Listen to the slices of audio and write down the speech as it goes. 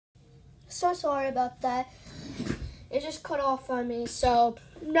So sorry about that. It just cut off on me. So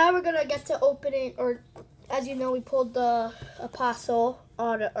now we're gonna get to opening, or as you know, we pulled the Apostle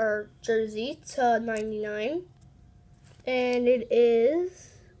on our jersey to 99, and it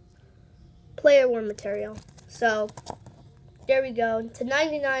is player worn material. So there we go, to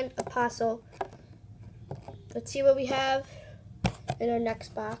 99 Apostle. Let's see what we have in our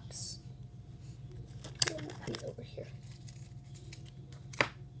next box. Over here.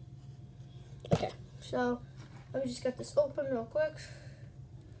 Okay, so let me just get this open real quick.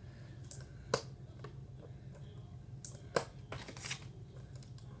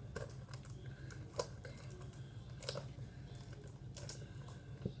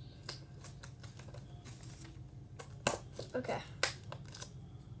 Okay.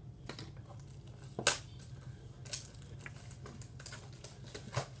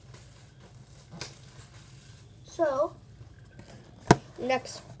 So,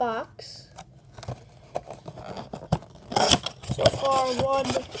 next box. So far, 1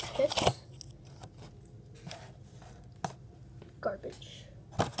 hit. Garbage.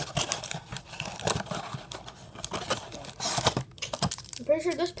 I'm pretty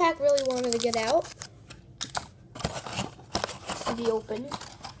sure this pack really wanted to get out. To be opened.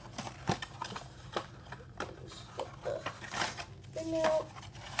 Thing out.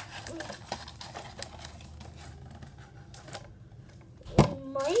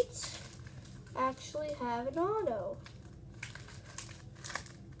 We might actually have an auto.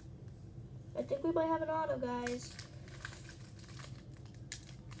 I think we might have an auto, guys.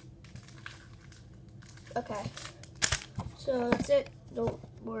 Okay. So that's it. No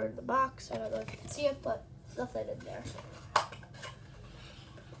more in the box. I don't know if you can see it, but there's nothing in there.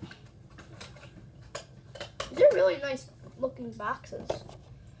 These are really nice looking boxes.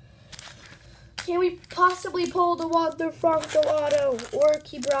 Can we possibly pull the Wander Franco auto or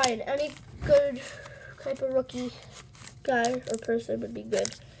Key Bryant? Any good type of rookie guy or person would be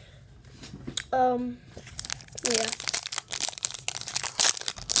good. Yeah.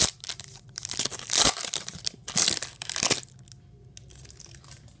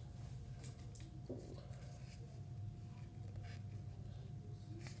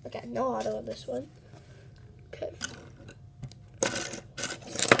 Okay, no auto on this one. Okay.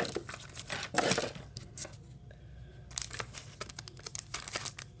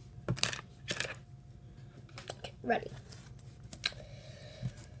 Okay, ready.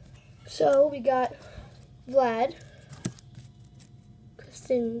 So we got Vlad,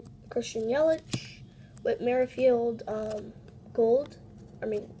 Christian Yelich, with Merrifield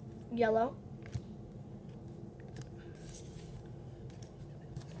yellow.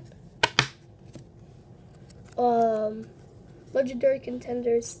 Legendary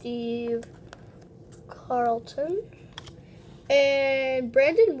Contenders, Steve Carlton, and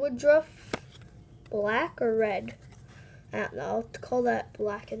Brandon Woodruff, black or red? I don't know. I'll call that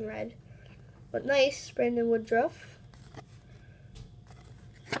black and red. But nice, Brandon Woodruff.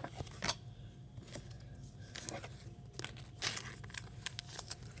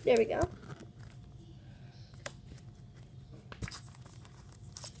 There we go.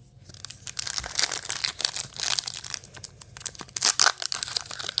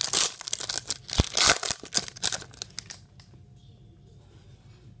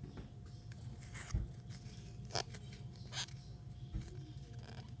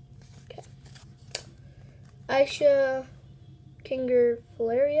 Aisha Kinger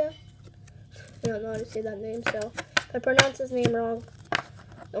Falaria. I don't know how to say that name, so if I pronounce his name wrong,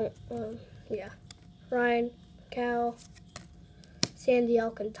 don't, yeah. Ryan Cal, Sandy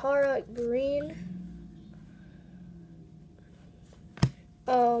Alcantara, green.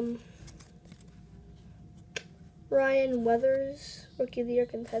 Ryan Weathers, Rookie of the Year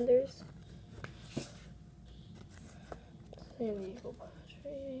Contenders. Sandy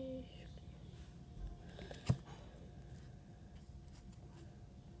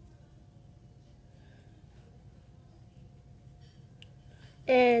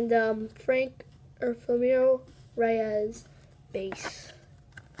and Frank or Flamiro Reyes base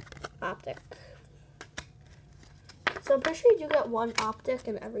optic. So I'm pretty sure you do get 1 optic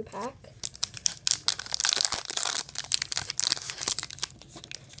in every pack.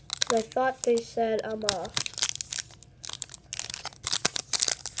 I thought they said ooh.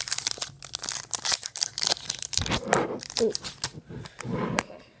 Okay.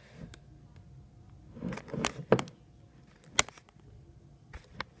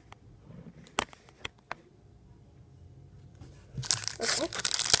 Okay.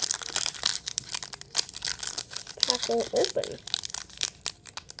 Pack won't open.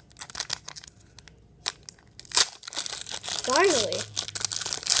 Finally.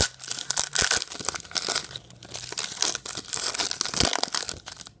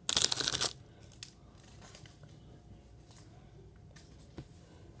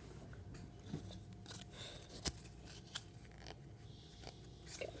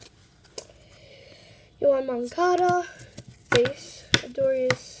 Yohan Moncada, base.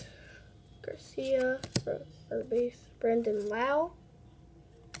 Adorius Garcia, or base. Brandon Lau,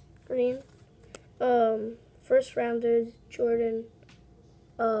 green. First rounders, Jordan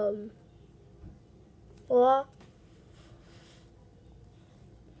Law,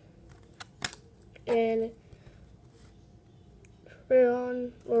 and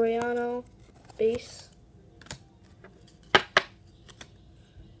Laureano, base.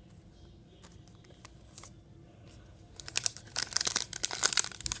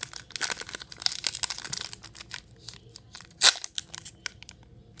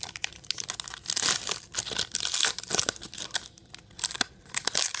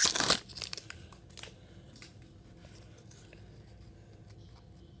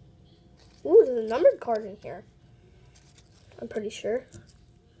 Ooh, there's a numbered card in here. I'm pretty sure.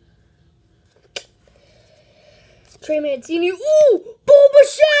 Trey Mancini. Ooh! Boba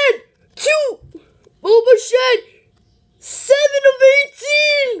Shed! 2! Boba Shed! 7 of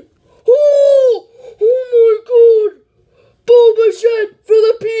 18! Oh! Oh my god! Boba Shed for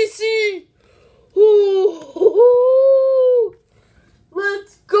the PC! Oh!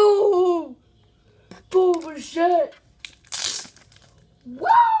 Let's go! Boba Shed! Wow!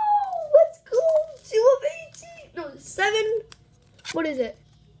 Let's go! 2 of 18! No, 7. What is it?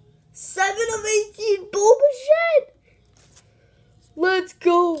 7 of 18 Boba Shed! Let's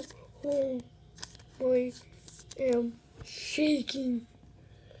go! Oh, I am shaking.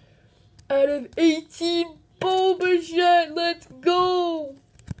 Out of 18 Boba Shed! Let's go!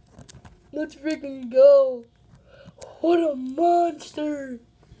 Let's freaking go! What a monster!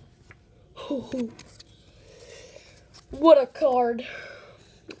 Oh, what a card.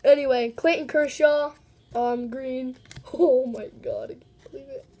 Anyway, Clayton Kershaw, green. Oh my god, I can't believe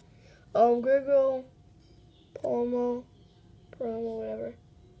it. Grego, Palmo, whatever.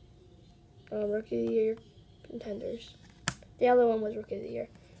 Rookie of the Year, Contenders. The other one was Rookie of the Year.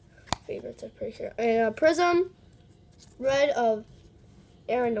 Favorites, I'm pretty sure. And Prism, red of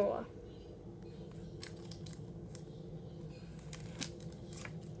Aaron Nola.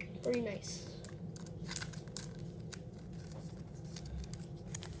 Pretty nice.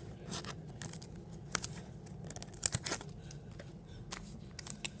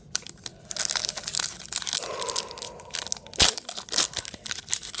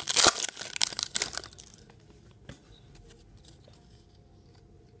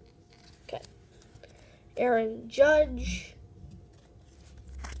 Aaron Judge,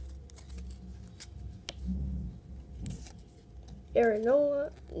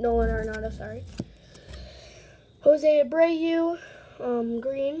 Nolan Arenado, sorry. Jose Abreu,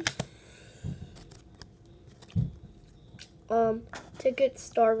 green. Ticket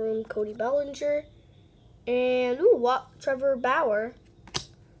Star Room Cody Bellinger, and Trevor Bauer,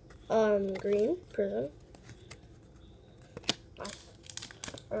 green prism. Nice.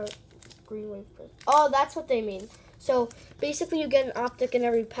 Green wave prism. Oh, that's what they mean. So basically, you get an optic in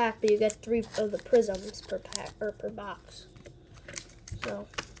every pack, but you get 3 of the prisms per pack or per box. So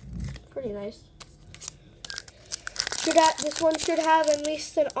pretty nice. This one should have at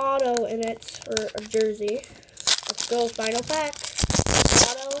least an auto in it, or a jersey. Let's go, final pack.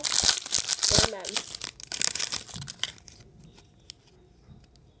 Auto, amen.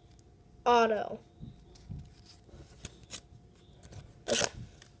 Auto. Okay.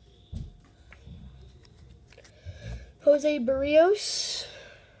 Jose Barrios,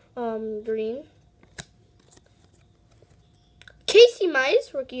 green. Casey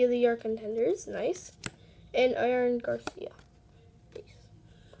Mize, Rookie of the Year Contenders, nice. And Aaron Garcia.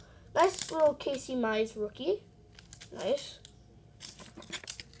 Nice little Casey Mize rookie. Nice.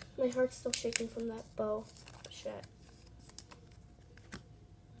 My heart's still shaking from that bow. Shit.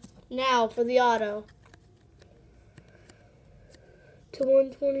 Now for the auto. To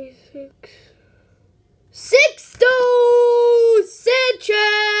 126. Sixto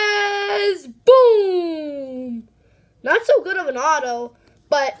Sanchez! Boom! Not so good of an auto,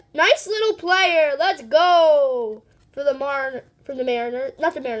 but nice little player. Let's go for the Mariners,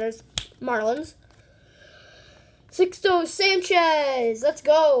 not the Mariners, Marlins. Sixto Sanchez. Let's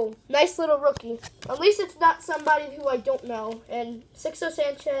go. Nice little rookie. At least it's not somebody who I don't know. And Sixto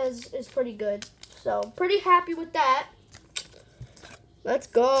Sanchez is pretty good. So pretty happy with that. Let's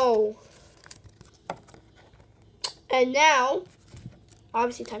go. And now,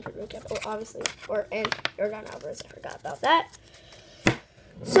 obviously time for recap. And Jordan Alvarez. I forgot about that.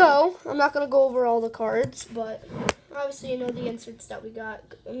 So, I'm not going to go over all the cards, but obviously you know the inserts that we got.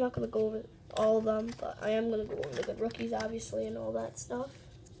 I'm not going to go over all of them, but I am going to go over the good rookies, obviously, and all that stuff.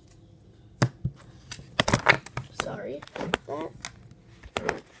 Sorry about that.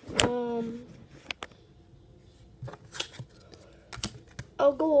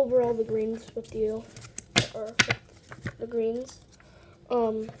 I'll go over all the greens with you, or the greens.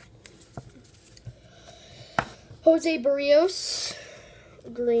 Jose Barrios,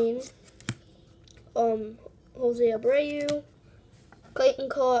 green. Jose Abreu, Clayton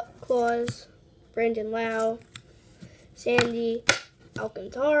Claus, Brandon Lau, Sandy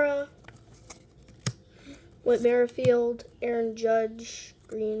Alcantara, Whit Merrifield, Aaron Judge,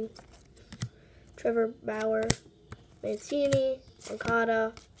 green. Trevor Bauer, Mancini,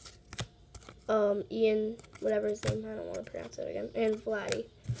 Okada, Ian, whatever his name, I don't want to pronounce it again, and Vladdy.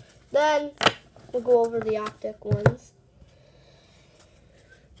 Then we'll go over the Optic ones.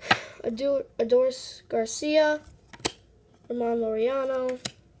 Adoris Garcia, Ramon Laureano,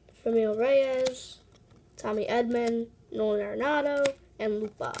 Ramil Reyes, Tommy Edman, Nolan Arenado, and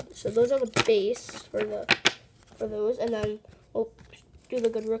Luke Bob. So those are the base for those, and then we'll do the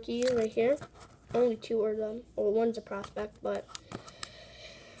good rookie right here. Only 2 of them, or one's a prospect, but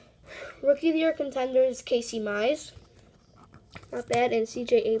Rookie of the Year contenders, Casey Mize, not bad, and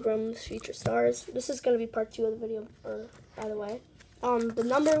CJ Abrams, Future Stars. This is going to be part 2 of the video, by the way. The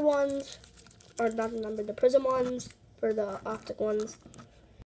number ones, or not the number, the Prism ones for the Optic ones.